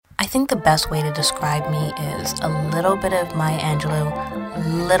think the best way to describe me is a little bit of Maya Angelou, a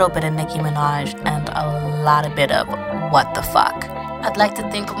little bit of Nicki Minaj, and a lot of bit of what the fuck. I'd like to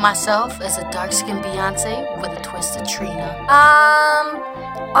think of myself as a dark-skinned Beyonce with a twist of Trina.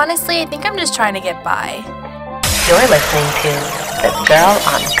 Honestly, I think I'm just trying to get by. You're listening to the Girl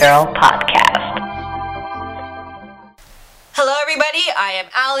on Girl podcast. Hello, everybody. I am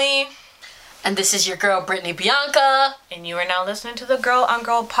Allie. And this is your girl, Brittany Bianca. And you are now listening to the Girl on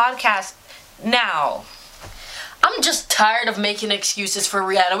Girl podcast. Now, I'm just tired of making excuses for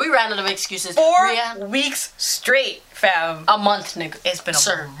Rihanna. We ran out of excuses. 4 weeks straight, fam. A month, nigga. It's been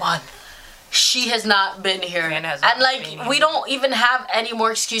a month. She has not been here. And we don't even have any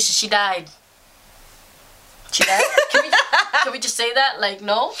more excuses. She died. She died? Can we just say that? Like,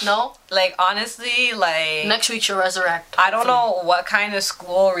 no? Like, honestly, like... Next week she'll resurrect. I don't know what kind of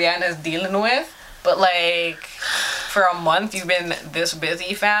school Rihanna's dealing with, but, like, for a month you've been this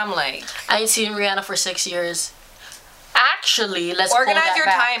busy, fam. Like... I ain't seen Rihanna for 6 years. Actually, let's organize your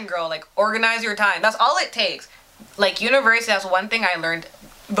back. time, girl. Like, organize your time. That's all it takes. Like, university, that's one thing I learned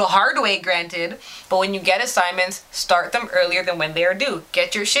the hard way, granted, but when you get assignments, start them earlier than when they are due.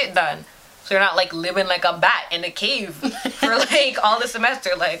 Get your shit done. So you're not, like, living like a bat in a cave for, like, all the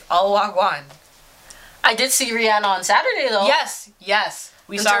semester. Like, all walk one. I did see Rihanna on Saturday, though. Yes.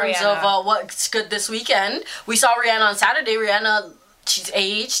 We saw Rihanna. In terms of what's good this weekend. We saw Rihanna on Saturday. Rihanna, she's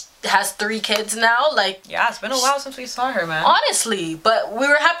aged, has 3 kids now. Like, yeah, it's been a while since we saw her, man. Honestly, but we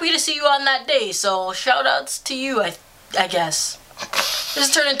were happy to see you on that day. So, shout-outs to you, I guess.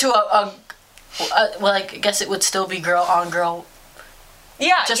 This turned into well, I guess it would still be girl on girl.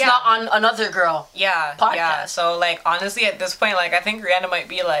 Yeah, just not on another girl. Yeah, podcast. Yeah. So, like, honestly, at this point, like, I think Rihanna might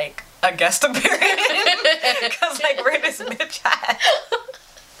be, like, a guest appearance. Because, like, we're in this mid-chat.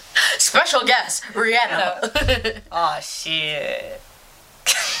 Special guest, Rihanna. Oh, shit.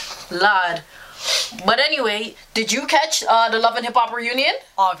 Lord. But anyway, did you catch the Love and Hip Hop reunion?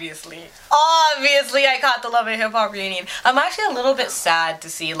 Obviously, I caught the Love and Hip Hop reunion. I'm actually a little bit sad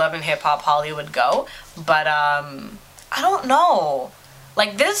to see Love and Hip Hop Hollywood go, but I don't know.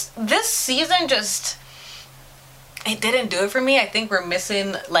 Like, this season just, it didn't do it for me. I think we're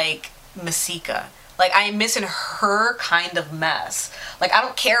missing, like, Masika. Like, I'm missing her kind of mess. Like, I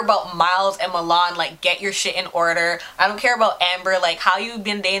don't care about Miles and Milan, like, get your shit in order. I don't care about Amber, like, how you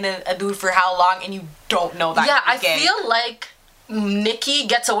been dating a dude for how long and you don't know that. Yeah, I feel like Nicki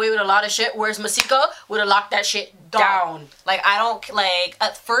gets away with a lot of shit, whereas Masika would have locked that shit down. Like, I don't, like,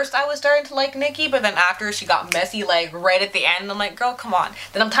 at first I was starting to like Nicki, but then after she got messy, like, right at the end, I'm like, girl, come on.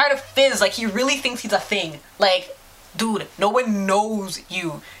 Then I'm tired of Fizz. Like, he really thinks he's a thing. Like, dude, no one knows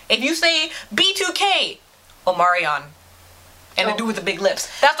you. If you say B2K, Omarion, and the dude with the big lips,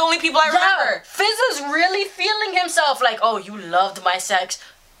 that's the only people I remember. Fizz is really feeling himself like, oh, you loved my sex.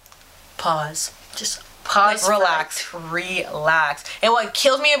 Pause. Just pause. Like, relax. And what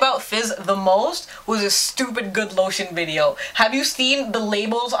kills me about Fizz the most was a stupid Good Lotion video. Have you seen the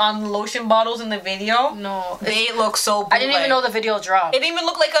labels on the lotion bottles in the video? No. They look so bootleg. I didn't even know the video dropped. It didn't even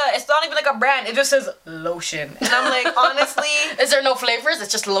look like it's not even like a brand. It just says lotion. And I'm like, honestly. Is there no flavors?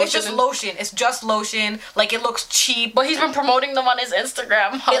 It's just lotion? It's just lotion. It's just lotion. Like, it looks cheap. But he's been promoting them on his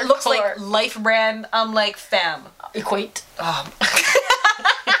Instagram. Hardcore. It looks like Life brand. I'm like, fam. Equate.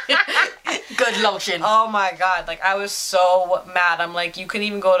 Good lotion. Oh my god, like, I was so mad. I'm like, you couldn't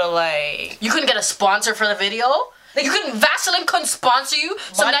even go to, like... You couldn't get a sponsor for the video? Like, you couldn't... Vaseline couldn't sponsor you?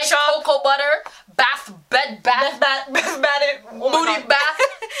 Some Body nice shop. cocoa butter?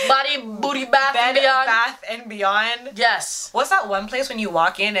 Booty bath and beyond? Bath and beyond? Yes. What's that one place when you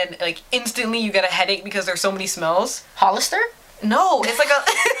walk in and, like, instantly you get a headache because there's so many smells? Hollister? No, it's like a...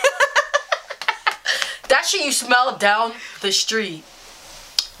 That shit you smell down the street.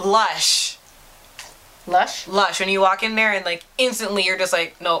 Lush. Lush? Lush. When you walk in there and, like, instantly you're just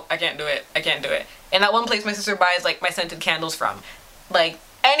like, nope, I can't do it. And that one place my sister buys, like, my scented candles from. Like,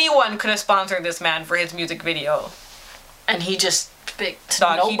 anyone could have sponsored this man for his music video. And he just picked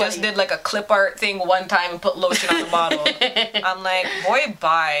He just did, like, a clip art thing one time and put lotion on the bottle. I'm like, boy,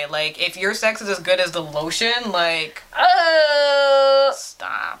 bye. Like, if your sex is as good as the lotion, like...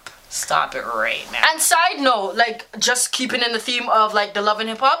 Stop it right now. And side note, like, just keeping in the theme of, like, the Love and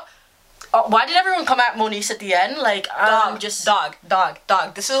Hip Hop, why did everyone come at Moniece at the end? Like, dog.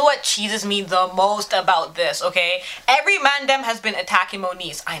 This is what cheeses me the most about this, okay? Every man dem has been attacking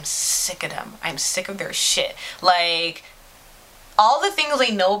Moniece. I'm sick of them. I'm sick of their shit. Like, all the things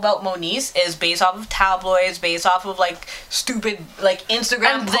they know about Moniece is based off of tabloids, based off of, like, stupid, like,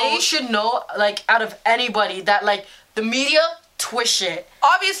 Instagram and posts. they should know, like, out of anybody, that, like, the media twist shit.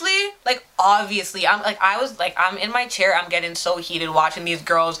 Obviously, I'm in my chair, I'm getting so heated watching these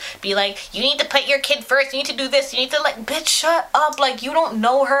girls be like, you need to put your kid first, you need to do this, you need to, like, bitch, shut up, like, you don't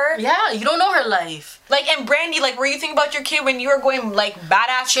know her. Yeah, you don't know her life. Like, and Brandy, like, were you thinking about your kid when you were going, like,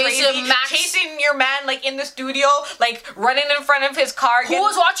 badass Chasing crazy, Max. chasing your man, like, in the studio, like, running in front of his car, Who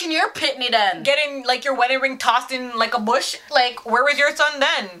was watching your pitney then? getting, like, your wedding ring tossed in, like, a bush? Like, where was your son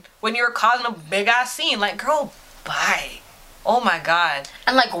then? When you were causing a big-ass scene? Like, girl, bye. Oh my god.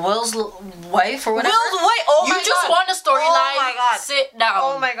 And like Will's wife or whatever. Will's wife. Oh my god. You just want a storyline. Oh my god. Sit down.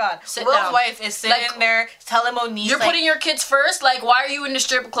 Oh my god. Sit Will's down. wife is sitting Like, there telling Monique, You're like, putting your kids first. Like, why are you in the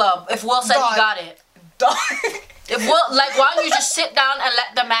strip club? If Will said Dog. he got it. If Will, like, why don't you just sit down and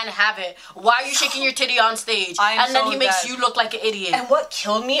let the man have it? Why are you shaking your titty on stage? I'm then so he makes dead. you look like an idiot. And what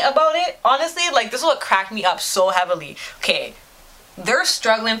killed me about it, honestly, like, this is what cracked me up so heavily. Okay, they're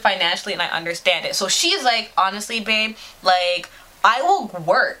struggling financially and I understand it. So she's like, honestly, babe, like, I will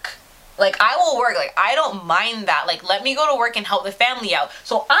work. Like, I will work. Like, I don't mind that. Like, let me go to work and help the family out.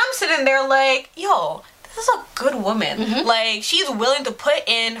 So I'm sitting there like, yo, this is a good woman. Mm-hmm. Like, she's willing to put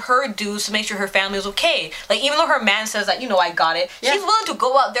in her dues to make sure her family is okay. Like, even though her man says that, you know, I got it, Yeah. she's willing to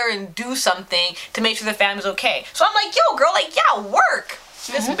go out there and do something to make sure the family's okay. So I'm like, yo, girl, like, yeah, work.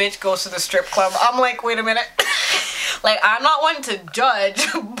 This bitch goes to the strip club. I'm like, wait a minute. Like, I'm not one to judge,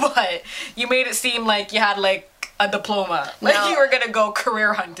 but you made it seem like you had, like, a diploma. Like, No. you were gonna go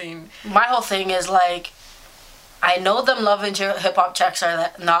career hunting. My whole thing is like, I know them Love and Hip Hop checks are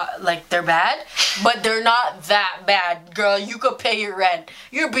that not like they're bad, but they're not that bad, girl. You could pay your rent.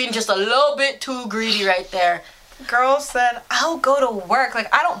 You're being just a little bit too greedy right there. Girl said, I'll go to work.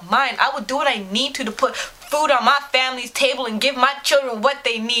 Like, I don't mind. I will do what I need to put food on my family's table and give my children what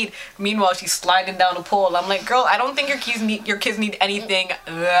they need. Meanwhile, she's sliding down a pole. I'm like, girl, I don't think your kids need anything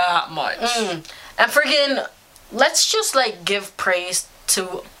that much. And friggin', let's just like give praise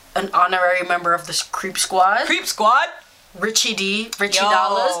to an honorary member of this Creep Squad. Creep Squad? Richie Yo.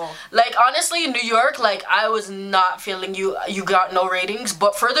 Dollars. Like, honestly, in New York, like, I was not feeling you got no ratings,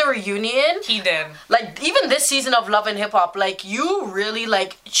 but for the reunion, He did. like, even this season of Love and Hip Hop, like, you really,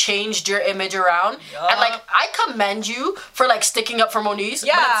 like, changed your image around. Yup. And, like, I commend you for, like, sticking up for Moniece. But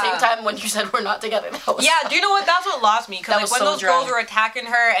at the Yeah. same time, when you said we're not together, that was... Yeah, do you know what? That's what lost me. Because, That like, was when so those dry. girls were attacking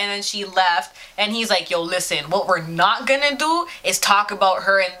her and then she left, and he's like, yo, listen, what we're not gonna do is talk about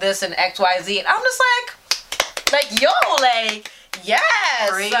her and this and XYZ. And I'm just like, yo, like, yes.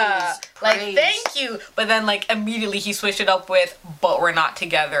 Praise, like, praise. thank you. But then, like, immediately he switched it up with, but we're not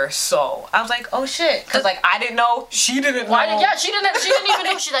together, so. I was like, oh, shit. Because, like, I didn't know. She didn't Why know. did, yeah, she didn't even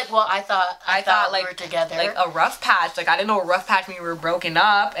know. She's like, well, I thought like we were together. like a rough patch. Like, I didn't know a rough patch when we were broken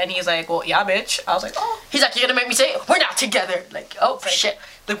up. And he's like, well, yeah, bitch. I was like, oh. He's like, you're gonna make me say it? We're not together. Like, oh, shit.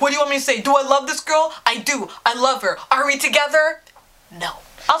 Like, what do you want me to say? Do I love this girl? I do. I love her. Are we together? No.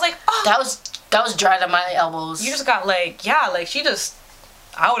 I was like, oh. That was dry to my elbows. You just got like, yeah, like she just.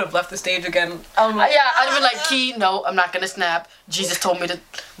 I would have left the stage again. Yeah, I'd have been like, Key, no, I'm not gonna snap. Jesus told me to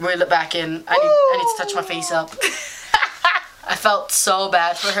reel it back in. I need to touch my face up. I felt so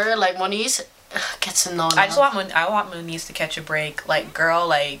bad for her. Like, Moniece gets to know now. I want Moniece to catch a break. Like, girl,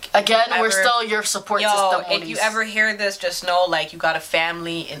 like. Again, if you we're ever- still your support Yo, system, if Moniece. you ever hear this, just know, like, you got a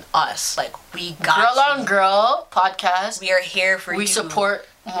family in us. Like, we got Girl you. on Girl podcast, We are here for you. we support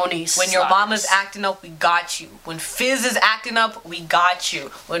Moniece. When your mama's acting up, we got you. When Fizz is acting up, we got you.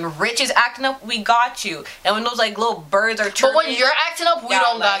 When Rich is acting up, we got you. And when those like little birds are chirping, But when you're acting up, we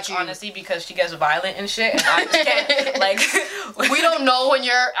don't like, got you. Honestly, because she gets violent and shit, and I just can't. Like, We don't know when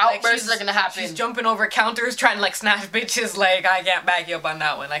your like, outbursts she's- are gonna happen. She's jumping over counters, trying to like snatch bitches. Like, I can't back you up on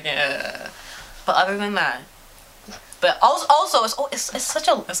that one. I can't. But other than that. But also it's such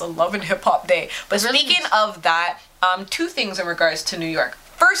a love and hip hop day. But speaking of that, two things in regards to New York.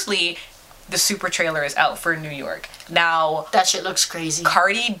 Firstly, the super trailer is out for New York. Now, That shit looks crazy.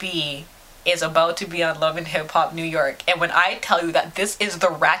 Cardi B is about to be on Love and Hip Hop New York. And when I tell you that this is the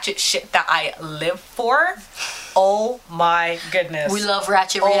ratchet shit that I live for, oh my goodness. We love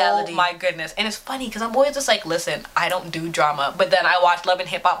ratchet reality. Oh my goodness. And it's funny because I'm always just like, listen, I don't do drama. But then I watch Love and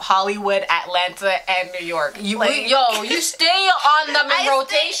Hip Hop Hollywood, Atlanta, and New York. You stay on them in I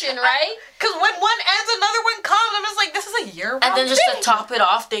rotation, right? Because when one ends, another one comes. I'm just like, this is a year-round And then just thing. to top it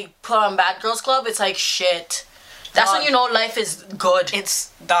off, they put on Bad Girls Club. It's like shit. That's Dog. when you know life is good. It's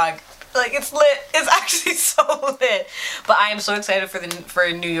dog. Like, it's lit. It's actually so lit. But I am so excited for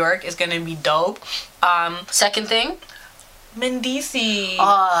New York. It's gonna be dope. Second thing, Mendici.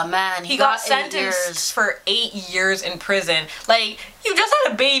 Oh man, He got 8 sentenced years. for 8 years in prison. Like, you just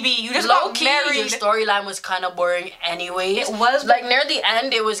had a baby. You just Low got key, married. your storyline was kind of boring anyways. It was. Like near the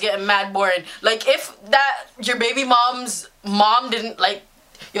end, it was getting mad boring. Like if that your baby mom's mom didn't like,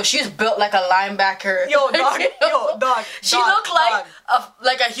 yo, she's built like a linebacker. Yo, dog. Yo, dog. She dog, looked like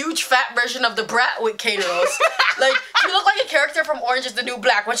dog. a huge fat version of the brat with caterers. Like she looked like a character from Orange Is the New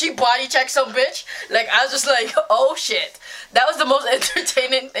Black. When she body checked some bitch, like I was just like, oh shit. That was the most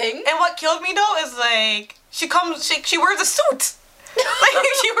entertaining thing. And what killed me though is like she wears a suit. Like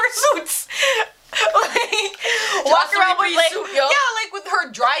she wears suits. Like walk around with like suit, yo. yeah, like with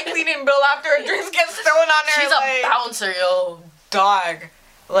her dry cleaning bill after her drinks gets thrown on her. She's like, a bouncer, yo. dog.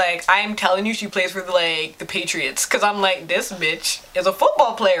 Like I'm telling you, she plays for the Patriots. Cause I'm like, this bitch is a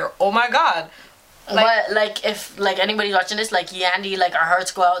football player. Oh my god. But like if like anybody's watching this, like Yandy, like our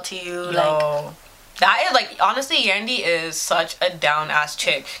hearts go out to you. Like No. That is like honestly, Yandy is such a down ass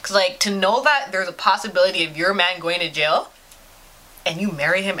chick. Cause like to know that there's a possibility of your man going to jail, and you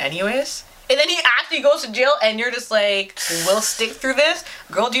marry him anyways, and then he actually goes to jail, and you're just like, we'll stick through this,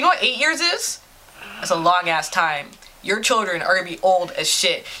 girl. Do you know what 8 years is? That's a long ass time. Your children are gonna be old as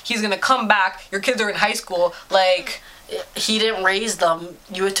shit. He's gonna come back. Your kids are in high school. Like he didn't raise them.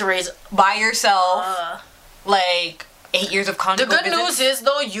 You had to raise. by yourself. Like 8 years of The conjugal good visits. news is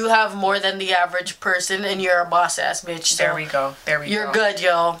though, you have more than the average person, and you're a boss ass bitch. So There we go. There we go. you're good,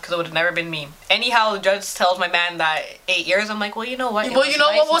 yo. Because it would have never been me. Anyhow, the judge tells my man that 8 years. I'm like, well, you know what? It Well, was you know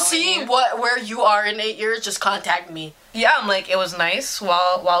nice what? We'll knowing see you. where you are in 8 years. Just contact me. Yeah, I'm like, it was nice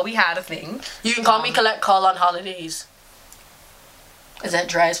while we had a thing. You can call me collect call on holidays. Is that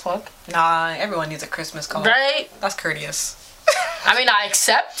dry as fuck? Nah, everyone needs a Christmas call. Right? That's courteous. I mean, I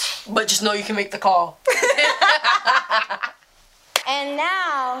accept, but just know you can make the call. And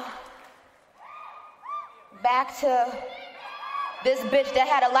now, back to this bitch that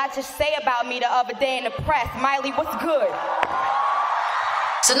had a lot to say about me the other day in the press. Miley, what's good?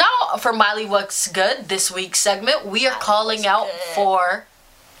 So now for Miley What's Good, this week's segment, we are calling out for...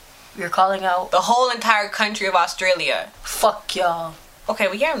 We're calling out... The whole entire country of Australia. Fuck y'all. Okay,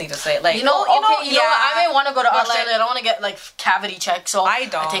 we can't need to say it. Like, You know, well, what? I may want to go to but, Australia. like, I don't want to get, like, cavity checked, so I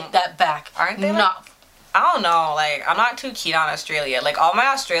don't. I take that back. Aren't they, like- Not... I don't know, like, I'm not too keen on Australia. Like, all my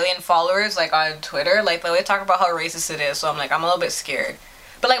Australian followers, like, on Twitter, like, they always talk about how racist it is, so I'm like, I'm a little bit scared.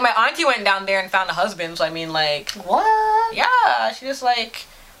 But, like, my auntie went down there and found a husband, so I mean, like, What? yeah, she just, like,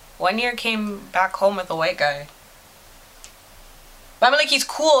 1 year came back home with a white guy. But I mean, like, he's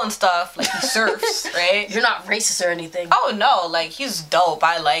cool and stuff, like, he surfs, right? You're not racist or anything. Oh, no, like, he's dope,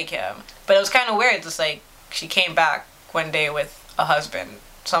 I like him. But it was kind of weird, just, like, she came back one day with a husband.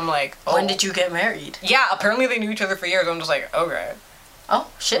 So I'm like, oh. When did you get married? Yeah, apparently they knew each other for years. I'm just like, okay. Oh,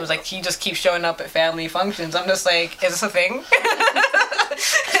 shit. It was like, he just keeps showing up at family functions. I'm just like, is this a thing?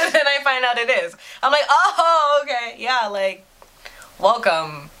 And then I find out it is. I'm like, oh, okay. Yeah, like,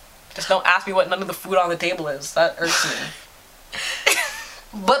 welcome. Just don't ask me what none of the food on the table is. That irks me.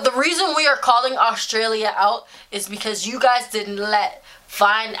 But the reason we are calling Australia out is because you guys didn't let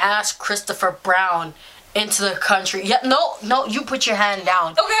fine ass Christopher Brown into the country. Yeah, no, you put your hand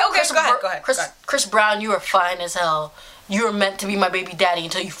down. Okay, go ahead. Chris Brown, you are fine as hell. You were meant to be my baby daddy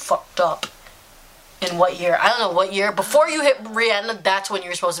until you fucked up. In what year? I don't know what year. Before you hit Rihanna, that's when you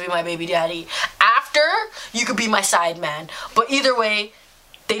were supposed to be my baby daddy. After, you could be my side man. But either way,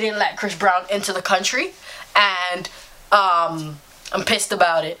 they didn't let Chris Brown into the country, and I'm pissed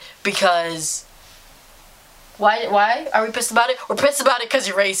about it because why are we pissed about it? We're pissed about it because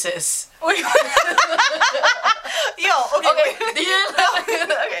you're racist. Yo, okay.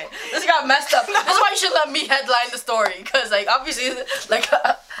 Okay, this got messed up. That's why you should let me headline the story, because like obviously like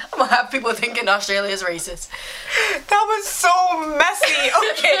I'm gonna have people thinking Australia is racist. That was so messy.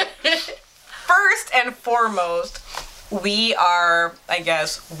 Okay. First and foremost, we are, I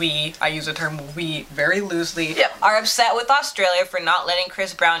use the term we very loosely, Yep. are upset with Australia for not letting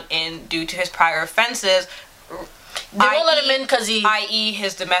Chris Brown in due to his prior offenses. They won't let him in because he... i.e.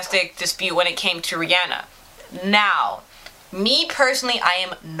 his domestic dispute when it came to Rihanna. Now, me personally, I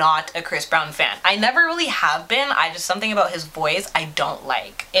am not a Chris Brown fan. I never really have been. Something about his voice I don't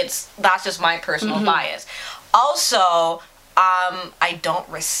like. That's just my personal bias. Also, I don't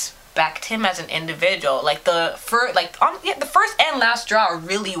respect him as an individual. Like the first and last straw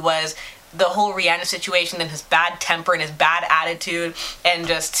really was the whole Rihanna situation and his bad temper and his bad attitude and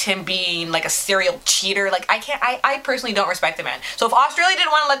just him being like a serial cheater. Like I personally don't respect the man. So if Australia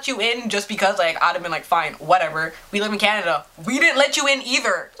didn't want to let you in just because, like, I'd have been like, fine, whatever. We live in Canada. We didn't let you in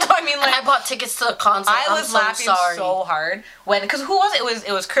either. So I mean, like, I bought tickets to the concert. I was laughing so hard when, because who was it?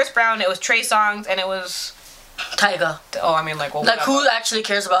 It was Chris Brown, it was Trey Songz, and it was Tyga. Oh, I mean, like, well, Like, whatever. who actually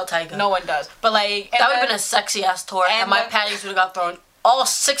cares about Tyga? No one does. But like, That would have been a sexy ass tour, and my the- panties would have got thrown. All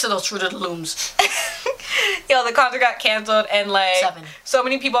 6 of those Fruit of the Looms. yo, the concert got canceled, and like 7. so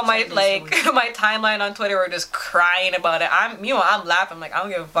many people on my 7 days like a my timeline on Twitter were just crying about it. I'm laughing like I don't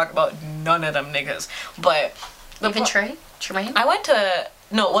give a fuck about none of them niggas. But Even Tremaine? I went to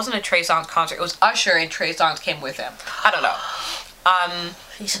no, it wasn't a Trey Songz concert. It was Usher, and Trey Songz came with him. I don't know.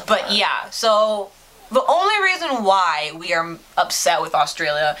 He's so But fun. yeah, so the only reason why we are upset with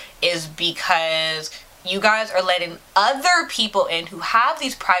Australia is because you guys are letting other people in who have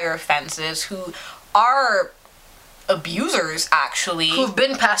these prior offenses, who are abusers, actually. Who've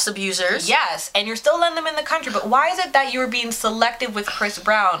been past abusers. Yes, and you're still letting them in the country. But why is it that you were being selective with Chris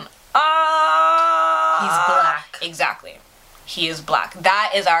Brown? He's black. Exactly. He is black.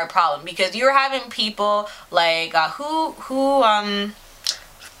 That is our problem, because you're having people like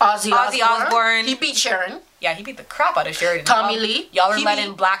Ozzy Osbourne. He beat Sharon. Yeah, he beat the crap out of Sheridan. Tommy Lee. Y'all were He letting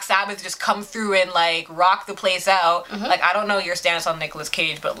beat- Black Sabbath just come through and like rock the place out. Mm-hmm. Like, I don't know your stance on Nicolas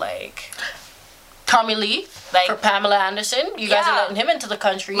Cage, but like Tommy Lee. Like- for Pamela Anderson. You guys Yeah. are letting him into the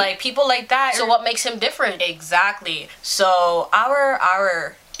country. people like that. So what makes him different? Exactly. So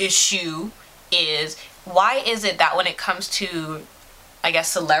our issue is, why is it that when it comes to, I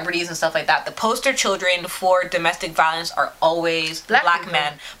guess, celebrities and stuff like that, the poster children for domestic violence are always Black black people.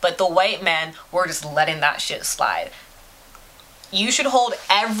 men, but the white men, we're just letting that shit slide. You should hold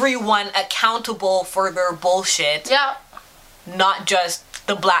everyone accountable for their bullshit, Yeah. not just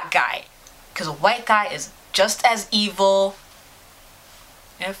the black guy. Because a white guy is just as evil,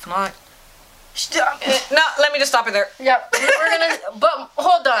 if not... No, let me just stop it there. Yep. We're gonna. But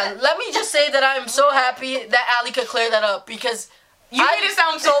hold on. Let me just say that I'm so happy that Ali could clear that up, because You made it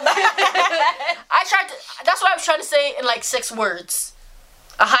sound so bad. I tried to. That's what I was trying to say in like 6 words.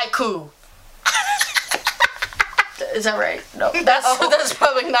 A haiku. Is that right? No. That's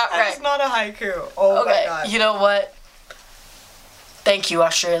probably not right. That's not a haiku. Oh my Okay. god. You know what? Thank you,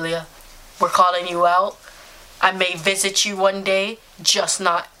 Australia. We're calling you out. I may visit you one day, just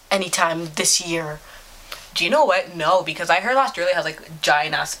not anytime this year. Do you know what? No, because I heard Australia has like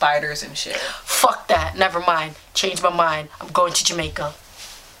giant ass spiders and shit. Fuck that. Never mind. Change my mind. I'm going to Jamaica.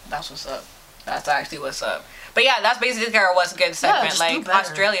 That's what's up. That's actually what's up. But yeah, that's basically our What's Good segment. just do Like, better.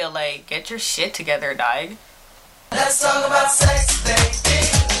 Australia, like, get your shit together, dog. Let's talk about sex, baby.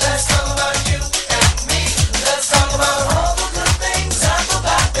 Let's talk about you and me. Let's talk about all the good things and the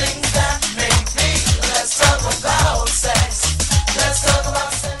bad things that make me. Let's talk about sex. Let's talk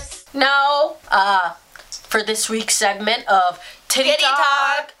about sex. Now, for this week's segment of Titty Titty Talk.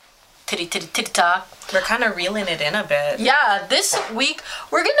 Talk. Titty Talk. We're kind of reeling it in a bit. Yeah, this week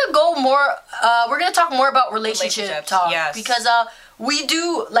we're gonna go more. We're gonna talk more about relationship Relationships, talk, yes. because we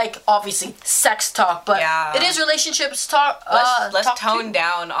do, like, obviously sex talk, but Yeah. it is relationships talk. Let's talk tone too.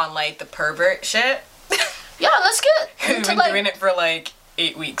 down on, like, the pervert shit. Yeah, let's get We've into been like. doing it for, like,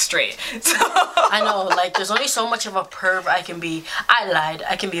 8 weeks straight. So, I know, like, there's only so much of a perv I can be. I lied.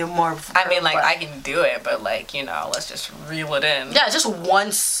 I can be a more. Of a I mean, perv, like, but- I can do it, but, like, you know, let's just reel it in. Yeah, just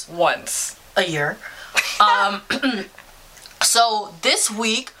once Once. a year. So this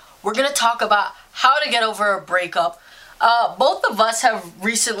week we're gonna talk about how to get over a breakup. Both of us have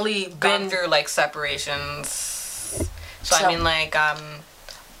recently Been been through, like, separations. So, So- I mean, like,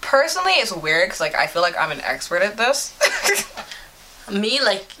 personally, it's weird because, like, I feel like I'm an expert at this. me,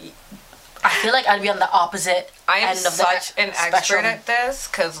 like, I feel like I'd be on the opposite I am end of such the an expert spectrum. at this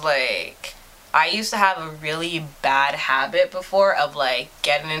because, like, I used to have a really bad habit before of, like,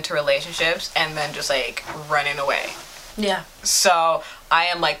 getting into relationships and then just, like, running away. Yeah. So, I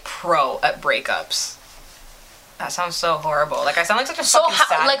am, like, pro at breakups. That sounds so horrible. Like, I sound like such a So fucking how,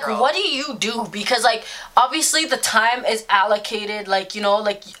 sad like, girl. what do you do? Because, like, obviously the time is allocated. Like, you know,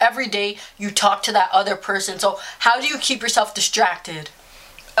 like, every day you talk to that other person. So how do you keep yourself distracted?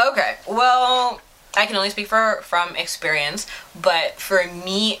 Okay, well, I can only speak from experience, but for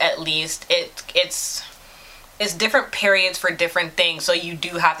me at least, it's different periods for different things, so you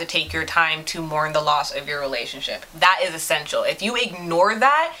do have to take your time to mourn the loss of your relationship. That is essential. If you ignore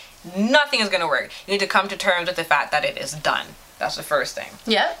that, nothing is going to work. You need to come to terms with the fact that it is done. That's the first thing.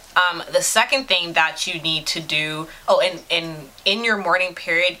 Yeah. The second thing that you need to do, in your mourning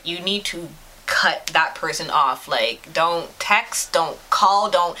period, you need to cut that person off. Like, don't text, don't call,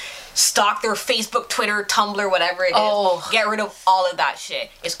 don't stalk their Facebook, Twitter, Tumblr, whatever it is. Oh. Get rid of all of that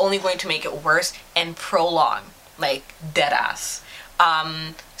shit. It's only going to make it worse and prolong, like, dead ass.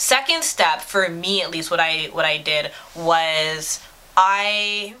 Second step, for me at least, what I did was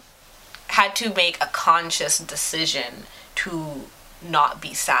I had to make a conscious decision to not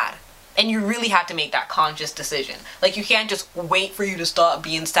be sad. And you really have to make that conscious decision. Like, you can't just wait for you to stop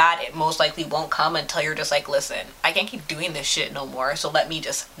being sad. It most likely won't come until you're just like, listen, I can't keep doing this shit no more, so let me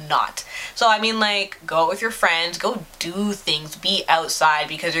just not. So, I mean, like, go out with your friends, go do things, be outside,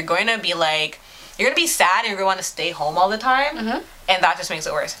 because you're going to be like, you're going to be sad and you're going to want to stay home all the time, and that just makes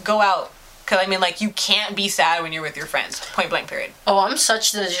it worse. Go out. Because, I mean, like, you can't be sad when you're with your friends. Point blank, period. Oh, I'm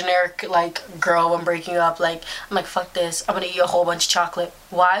such the generic, like, girl when breaking up. Like, I'm like, fuck this. I'm gonna eat a whole bunch of chocolate.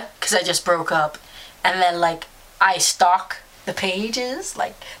 Why? Because I just broke up. And then, like, I stalk the pages,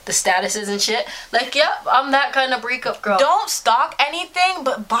 like, the statuses and shit. Like, yep, I'm that kind of breakup girl. Don't stalk anything,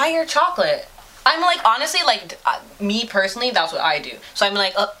 but buy your chocolate. I'm like, honestly, like, me personally, that's what I do. So I'm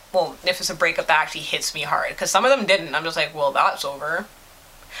like, well, if it's a breakup that actually hits me hard. Because some of them didn't. I'm just like, well, that's over.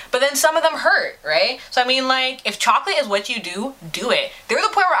 But then some of them hurt, right? So I mean, like, if chocolate is what you do, do it. There was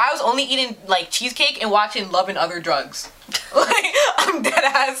a point where I was only eating, like, cheesecake and watching Love and Other Drugs. Like, I'm dead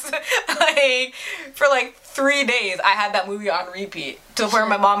ass. Like, for like 3 days, I had that movie on repeat. To the point where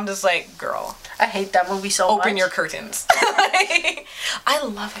my mom just like, girl, I hate that movie so much. open your curtains. Like, I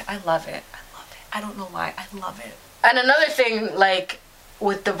love it. I love it. I love it. I don't know why. I love it. And another thing, like,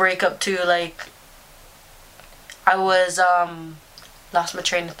 with the breakup too, like, I was, lost my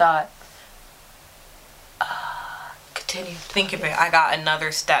train of thought. Continue. Think of it. I got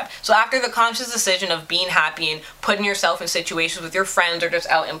another step. So after the conscious decision of being happy and putting yourself in situations with your friends or just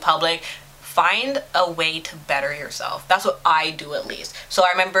out in public, find a way to better yourself. That's what I do, at least. So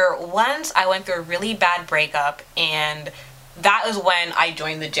I remember once I went through a really bad breakup, and that is when I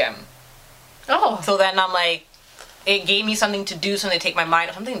joined the gym. Oh. So then I'm like, it gave me something to do, something to take my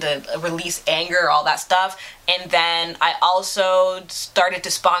mind, something to release anger, all that stuff. And then I also started to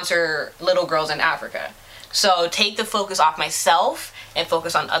sponsor little girls in Africa. So take the focus off myself and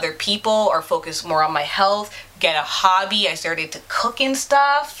focus on other people, or focus more on my health, get a hobby. I started to cook and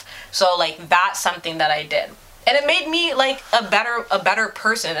stuff. So like, that's something that I did. And it made me like a better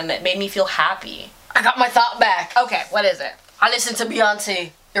person, and it made me feel happy. I got my thought back. Okay, what is it? I listened to Beyonce.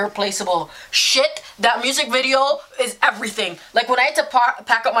 Irreplaceable. Shit, that music video is everything. Like, when I had to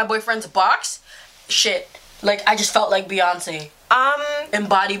pack up my boyfriend's box, shit, like, I just felt like Beyonce.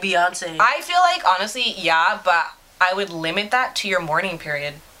 Embody Beyonce. I feel like, honestly, yeah, but I would limit that to your morning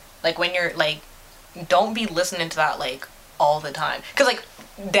period. Like, when you're, like, don't be listening to that, like, all the time. Because, like,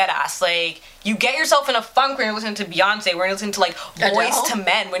 deadass, like, you get yourself in a funk when you're listening to Beyonce, when you're listening to, like, Boyz II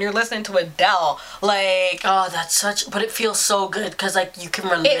Men, when you're listening to Adele, like... Oh, that's such... But it feels so good, because, like, you can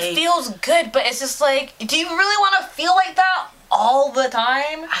relate. It feels good, but it's just, like, do you really want to feel like that all the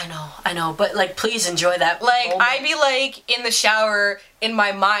time? I know, but, like, please enjoy that Like, moment. I'd be, like, in the shower, in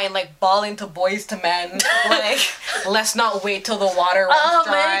my mind, like, bawling to Boyz II Men, like, let's not wait till the water runs I'll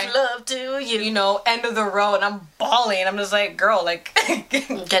dry. make love to you. You know, end of the road, and I'm bawling. I'm just like, girl, like, Get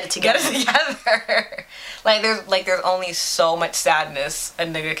it get together. it together. There's only so much sadness a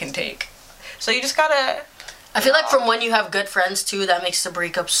nigga can take. So you just gotta... I feel like from when you have good friends, too, that makes the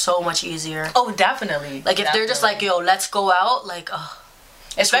breakup so much easier. Oh, definitely. Like, if they're just like, yo, let's go out, like,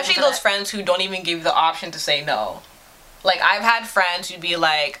 Especially those friends who don't even give you the option to say no. Like, I've had friends who'd be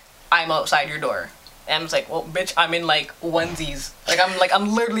like, I'm outside your door. And I'm just like, well, bitch, I'm in, like, onesies.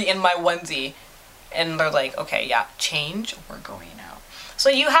 I'm literally in my onesie. And they're like, okay, yeah, change, we're going out. So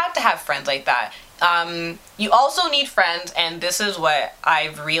you have to have friends like that. You also need friends, and this is what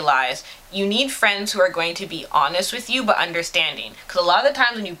I've realized, you need friends who are going to be honest with you but understanding. Because a lot of the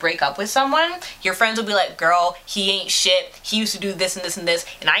times when you break up with someone, your friends will be like, girl, he ain't shit, he used to do this and this and this,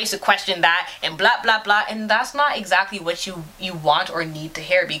 and I used to question that, and blah blah blah. And that's not exactly what you want or need to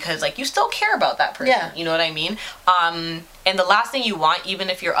hear, because like, you still care about that person. Yeah. You know what I mean? And the last thing you want, even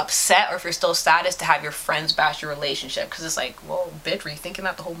if you're upset or if you're still sad, is to have your friends bash your relationship. Because it's like, well, bitch, were you thinking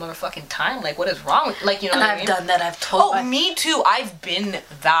that the whole motherfucking time? Like, what is wrong with, like, you know and what I I've mean? done that. I've told Oh, me too. I've been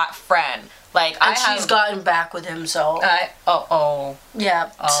that friend. Like, and she's gotten back with him, so...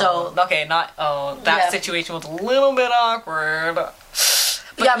 Yeah, so... Okay, that situation was a little bit awkward.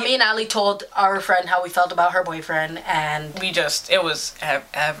 But yeah, me and Ali told our friend how we felt about her boyfriend, and... It was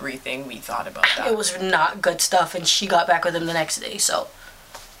everything we thought about that. It was not good stuff, and she got back with him the next day, so...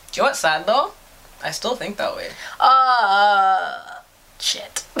 Do you know what's sad, though? I still think that way.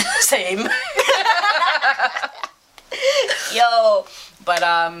 Shit. Same. Yo, but,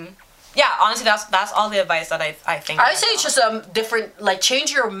 yeah, honestly, that's all the advice that I think. I say it's just different, like,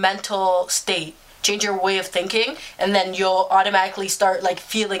 change your mental state, change your way of thinking, and then you'll automatically start, like,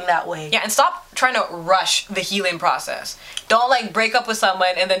 feeling that way. Yeah, and stop trying to rush the healing process. Don't, like, break up with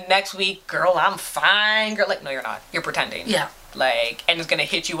someone and then next week, girl, I'm fine, girl. Like, no, you're not. You're pretending. Yeah. Like, and it's gonna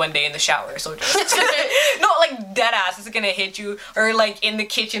hit you one day in the shower. So just no, like dead ass. It's gonna hit you, or like in the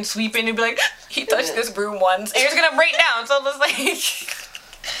kitchen sweeping and be like, he touched this broom once, and you're just gonna break down. So it's like,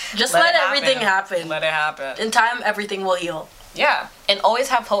 Just let it everything happen. Let it happen. In time, everything will heal. Yeah, and always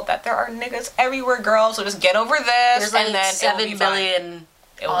have hope that there are niggas everywhere, girl. So just get over this, There's like and then 7 billion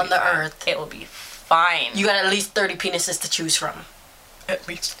on the earth. It will be fine. You got at least 30 penises to choose from. At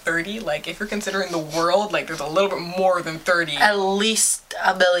least 30. Like, if you're considering the world, like, there's a little bit more than 30. At least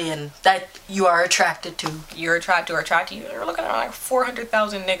 1 billion that you are attracted to. You're attracted or attracted. You're looking at like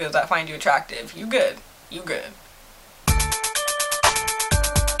 400,000 niggas that find you attractive. You good. You good.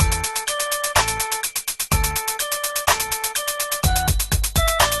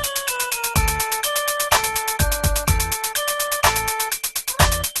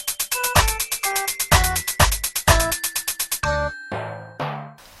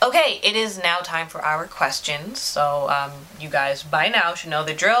 Okay, it is now time for our questions. So, you guys by now should know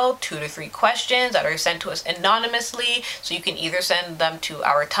the drill. 2 to 3 questions that are sent to us anonymously. So you can either send them to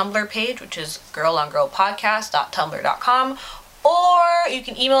our Tumblr page, which is girlongirlpodcast.tumblr.com, or you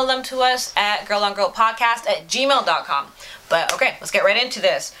can email them to us at girlongirlpodcast@gmail.com. But okay, let's get right into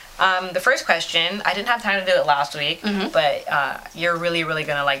this. The first question, I didn't have time to do it last week, but you're really, really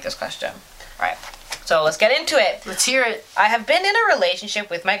gonna like this question. All right. So let's get into it. Let's hear it. I have been in a relationship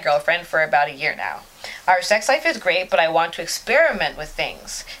with my girlfriend for about a year now. Our sex life is great, but I want to experiment with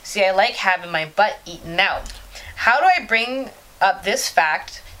things. See, I like having my butt eaten out. How do I bring up this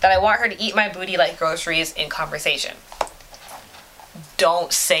fact that I want her to eat my booty like groceries in conversation?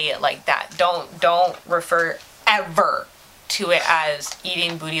 Don't say it like that. Don't refer ever to it as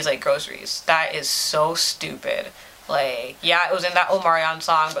eating booties like groceries. That is so stupid. Like, yeah, it was in that Omarion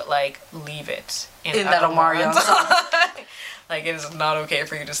song, but like, leave it in that Omarion song. Like, it is not okay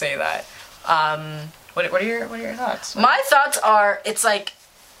for you to say that. What are your thoughts? My thoughts are, it's like,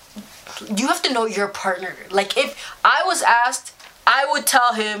 you have to know your partner. Like, if I was asked, I would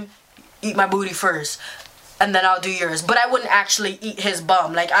tell him, eat my booty first, and then I'll do yours. But I wouldn't actually eat his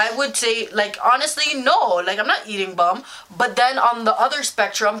bum. Like, I would say, like, honestly, no. Like, I'm not eating bum. But then on the other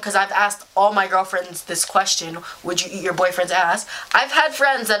spectrum, because I've asked all my girlfriends this question, would you eat your boyfriend's ass? I've had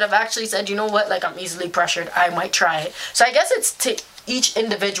friends that have actually said, you know what, like, I'm easily pressured. I might try it. So I guess it's to each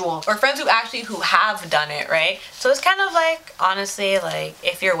individual. Or friends who have done it, right? So it's kind of like, honestly, like,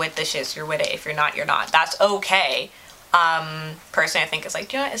 if you're with the shits, you're with it. If you're not, you're not. That's okay. Personally, I think it's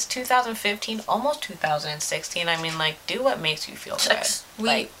like, you know, it's 2015, almost 2016. I mean, like, do what makes you feel good.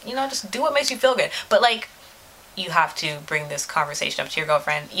 Like, you know, just do what makes you feel good. But, like, you have to bring this conversation up to your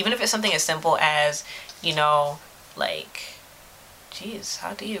girlfriend, even if it's something as simple as, you know, like, geez,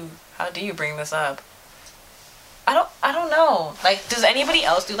 how do you bring this up? I don't know. Like, does anybody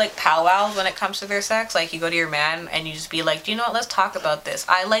else do, like, powwows when it comes to their sex? Like, you go to your man and you just be like, do you know what, let's talk about this.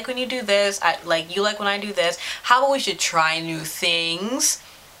 I like when you do this. You like when I do this. How about we should try new things?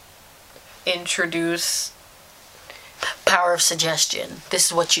 Introduce. Power of suggestion. This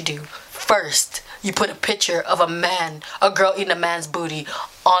is what you do. First, you put a picture of a girl eating a man's booty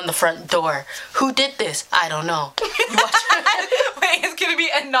on the front door. Who did this? I don't know. You watch Wait, it's gonna be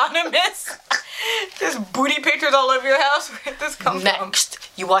anonymous? There's booty pictures all over your house? Where did this come from? Next,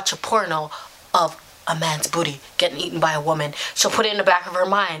 you watch a porno of a man's booty getting eaten by a woman. She'll put it in the back of her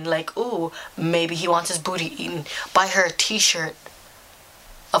mind, like, ooh, maybe he wants his booty eaten. Buy her a t-shirt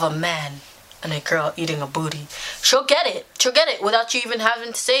of a man and a girl eating a booty. She'll get it. She'll get it without you even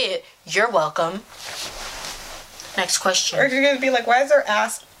having to say it. You're welcome. Next question. Or you're gonna be like, why is there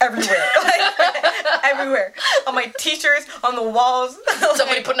ass everywhere? Like, everywhere. On my t-shirts, on the walls.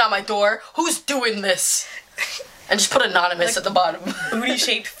 Somebody putting on my door. Who's doing this? And just put anonymous at the bottom.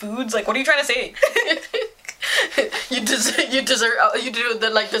 Booty-shaped foods? Like, what are you trying to say? You do the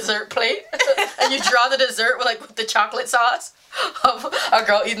like dessert plate, and you draw the dessert with the chocolate sauce of a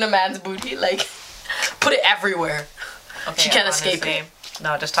girl eating a man's booty. Like, put it everywhere. Okay, She can't escape it.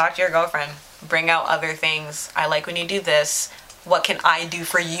 No, just talk to your girlfriend. Bring out other things. I like when you do this. What can I do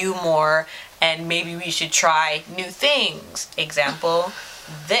for you more? And maybe we should try new things. Example,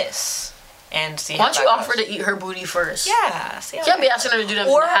 this. And see Why how don't you that offer goes. to eat her booty first? Yeah, see how You can't that be goes. asking her to do them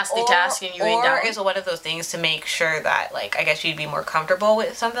nasty tasks and you ain't down. Or is one of those things to make sure that, like, I guess you'd be more comfortable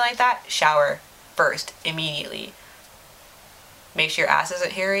with something like that. Shower first, immediately. Make sure your ass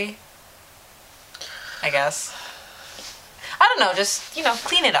isn't hairy. I guess. I don't know, just, you know,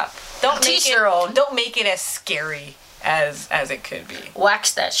 clean it up. Don't Teach make their own. Don't make it as scary as it could be.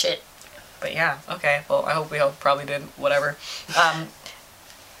 Wax that shit. But yeah, okay. Well, I hope we probably did. Whatever.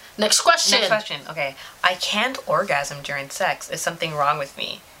 Next question. Next question. Okay. I can't orgasm during sex. Is something wrong with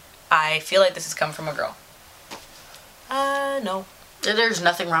me? I feel like this has come from a girl. No. There's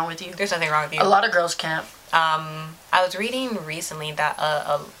nothing wrong with you. There's nothing wrong with you. A lot of girls can't. I was reading recently that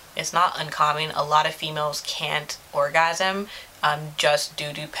it's not uncommon. A lot of females can't orgasm just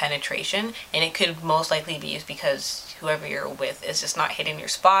due to penetration, and it could most likely be because whoever you're with is just not hitting your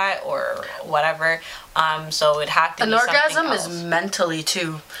spot or whatever. So it'd have to An be orgasm something is else. mentally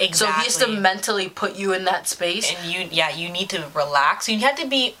too. So he has to Exactly. mentally put you in that space. And you need to relax. You have to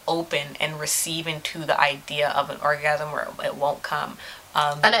be open and receiving to the idea of an orgasm where it won't come.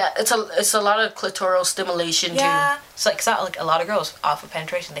 And it's a lot of clitoral stimulation Yeah, so like, it's not like a lot of girls off of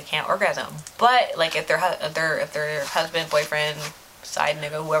penetration they can't orgasm, but like if their husband, boyfriend, side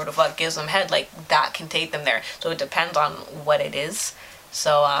nigga, whoever the fuck gives them head, like that can take them there. So it depends on what it is.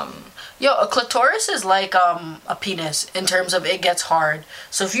 So too. Yo, a clitoris is like a penis in terms of it gets hard.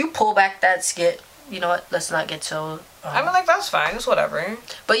 So if you pull back that skit, you know what? Let's not get so. I mean, like that's fine. It's whatever.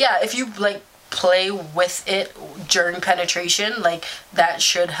 But yeah, if you like play with it during penetration, like that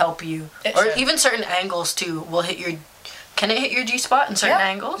should help you. It Or should. even certain angles too will hit your. Can it hit your G spot in certain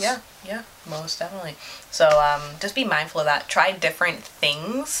angles? Yeah, most definitely. So just be mindful of that. Try different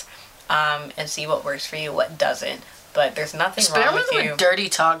things, and see what works for you, what doesn't. But there's nothing wrong Experiment with you. with dirty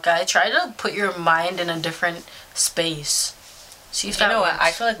talk, guy. Try to put your mind in a different space. See if You that know what? works.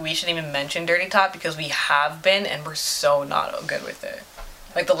 I feel like we shouldn't even mention dirty talk because we have been, and we're so not good with it.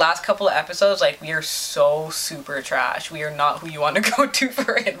 Like the last couple of episodes, like we are so super trash. We are not who you want to go to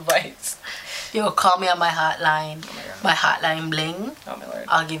for advice. Yo, call me on my hotline. Oh my God. My hotline bling. Oh my lord.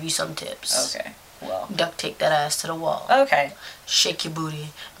 I'll give you some tips. Okay. Well. Duct tape that ass to the wall. Okay. Shake your booty.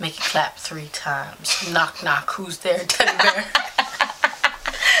 Make it clap 3 times. Knock knock. Who's there? Teddy bear.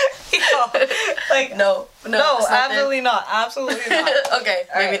 Like No, no, it's not absolutely not. Absolutely not. there. Okay,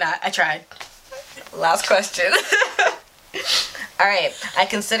 All maybe right. not. I tried. Last question. All right. I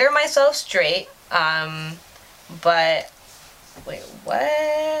consider myself straight, but wait,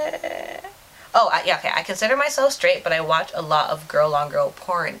 what? Oh, yeah, okay. I consider myself straight, but I watch a lot of girl-on-girl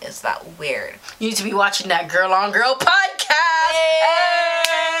porn. Is that weird? You need to be watching that Girl on Girl podcast.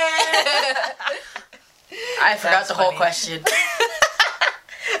 I forgot That's the whole funny. question.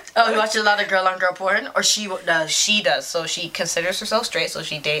 Oh, you watch a lot of Girl on Girl porn, or she does? She does. So she considers herself straight, so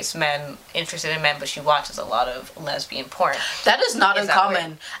she dates men, interested in men, but she watches a lot of lesbian porn. That is not Is that uncommon.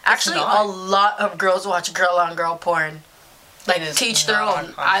 weird? Actually, not. a lot of girls watch Girl on Girl porn. Like, It is teach their not own.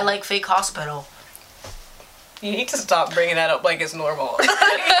 uncommon. I like fake hospital. You need to stop bringing that up like it's normal.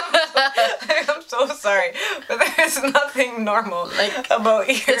 I'm so sorry, but there's nothing normal Like, about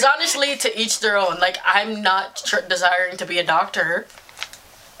you. It's honestly to each their own. Like, I'm not desiring to be a doctor.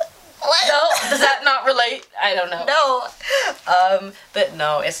 What? No, does that not relate? I don't know. No. But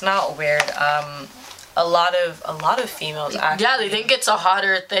no, it's not weird. A lot of females actually. Yeah, they think it's a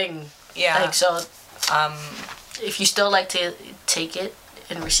hotter thing. Yeah. Like, so Um. if you still like to take it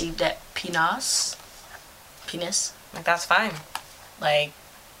and receive that penis, Like that's fine. Like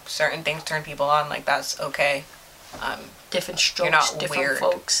certain things turn people on. Like that's okay. different strokes, not different weird.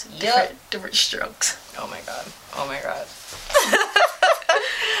 folks, Yep. different strokes. Oh my god. Oh my god.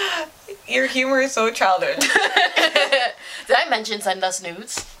 Your humor is so childish. Did I mention send us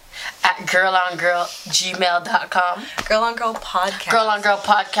nudes at girlongirlgmail.com? Girl on girl podcast.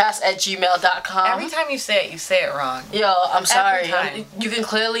 Girlongirlpodcast at gmail.com. Every time you say it wrong. Yo, I'm sorry. time. You can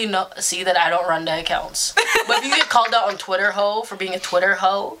clearly see that I don't run the accounts. But if you get called out on Twitter hoe for being a Twitter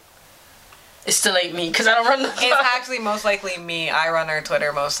hoe, it still ain't me because I don't run the It's actually most likely me. I run our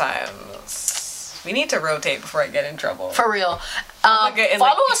Twitter most times. We need to rotate before I get in trouble. For real. Okay, and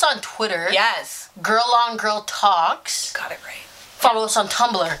Follow like- us on Twitter. Yes. Girl on Girl Talks. Got it right. Follow us on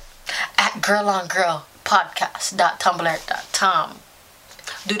Tumblr at girlongirlpodcast.tumblr.com.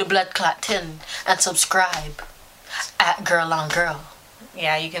 Do the blood clot tin and subscribe at Girl on Girl.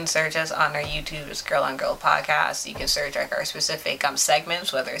 Yeah, you can search us on our YouTube. It's Girl on Girl Podcast. You can search like our specific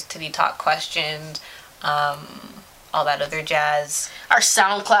segments, whether it's titty talk questions, all that other jazz. Our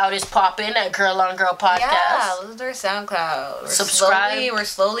SoundCloud is popping at Girl on Girl Podcast. Yeah, listen to our SoundCloud. Subscribe. We're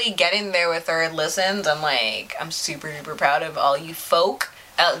slowly getting there with our listens. I'm super duper proud of all you folk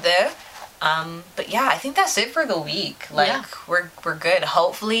out there. But yeah, I think that's it for the week. Like Yeah. we're good.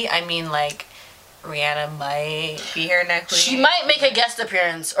 Hopefully, I mean like Rihanna might be here next week. She might make a guest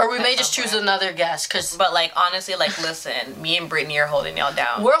appearance, or we may At just some choose point. another guest, because But like honestly, like listen, me and Brittany are holding y'all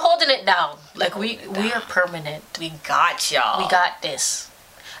down. we're holding it down. Like, we Holding it are down. permanent. We got y'all. We got this.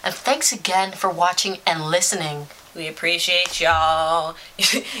 And thanks again for watching and listening. We appreciate y'all.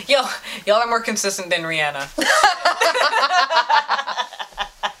 Yo, y'all are more consistent than Rihanna.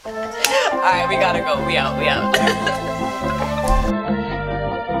 Alright, we gotta go. We out.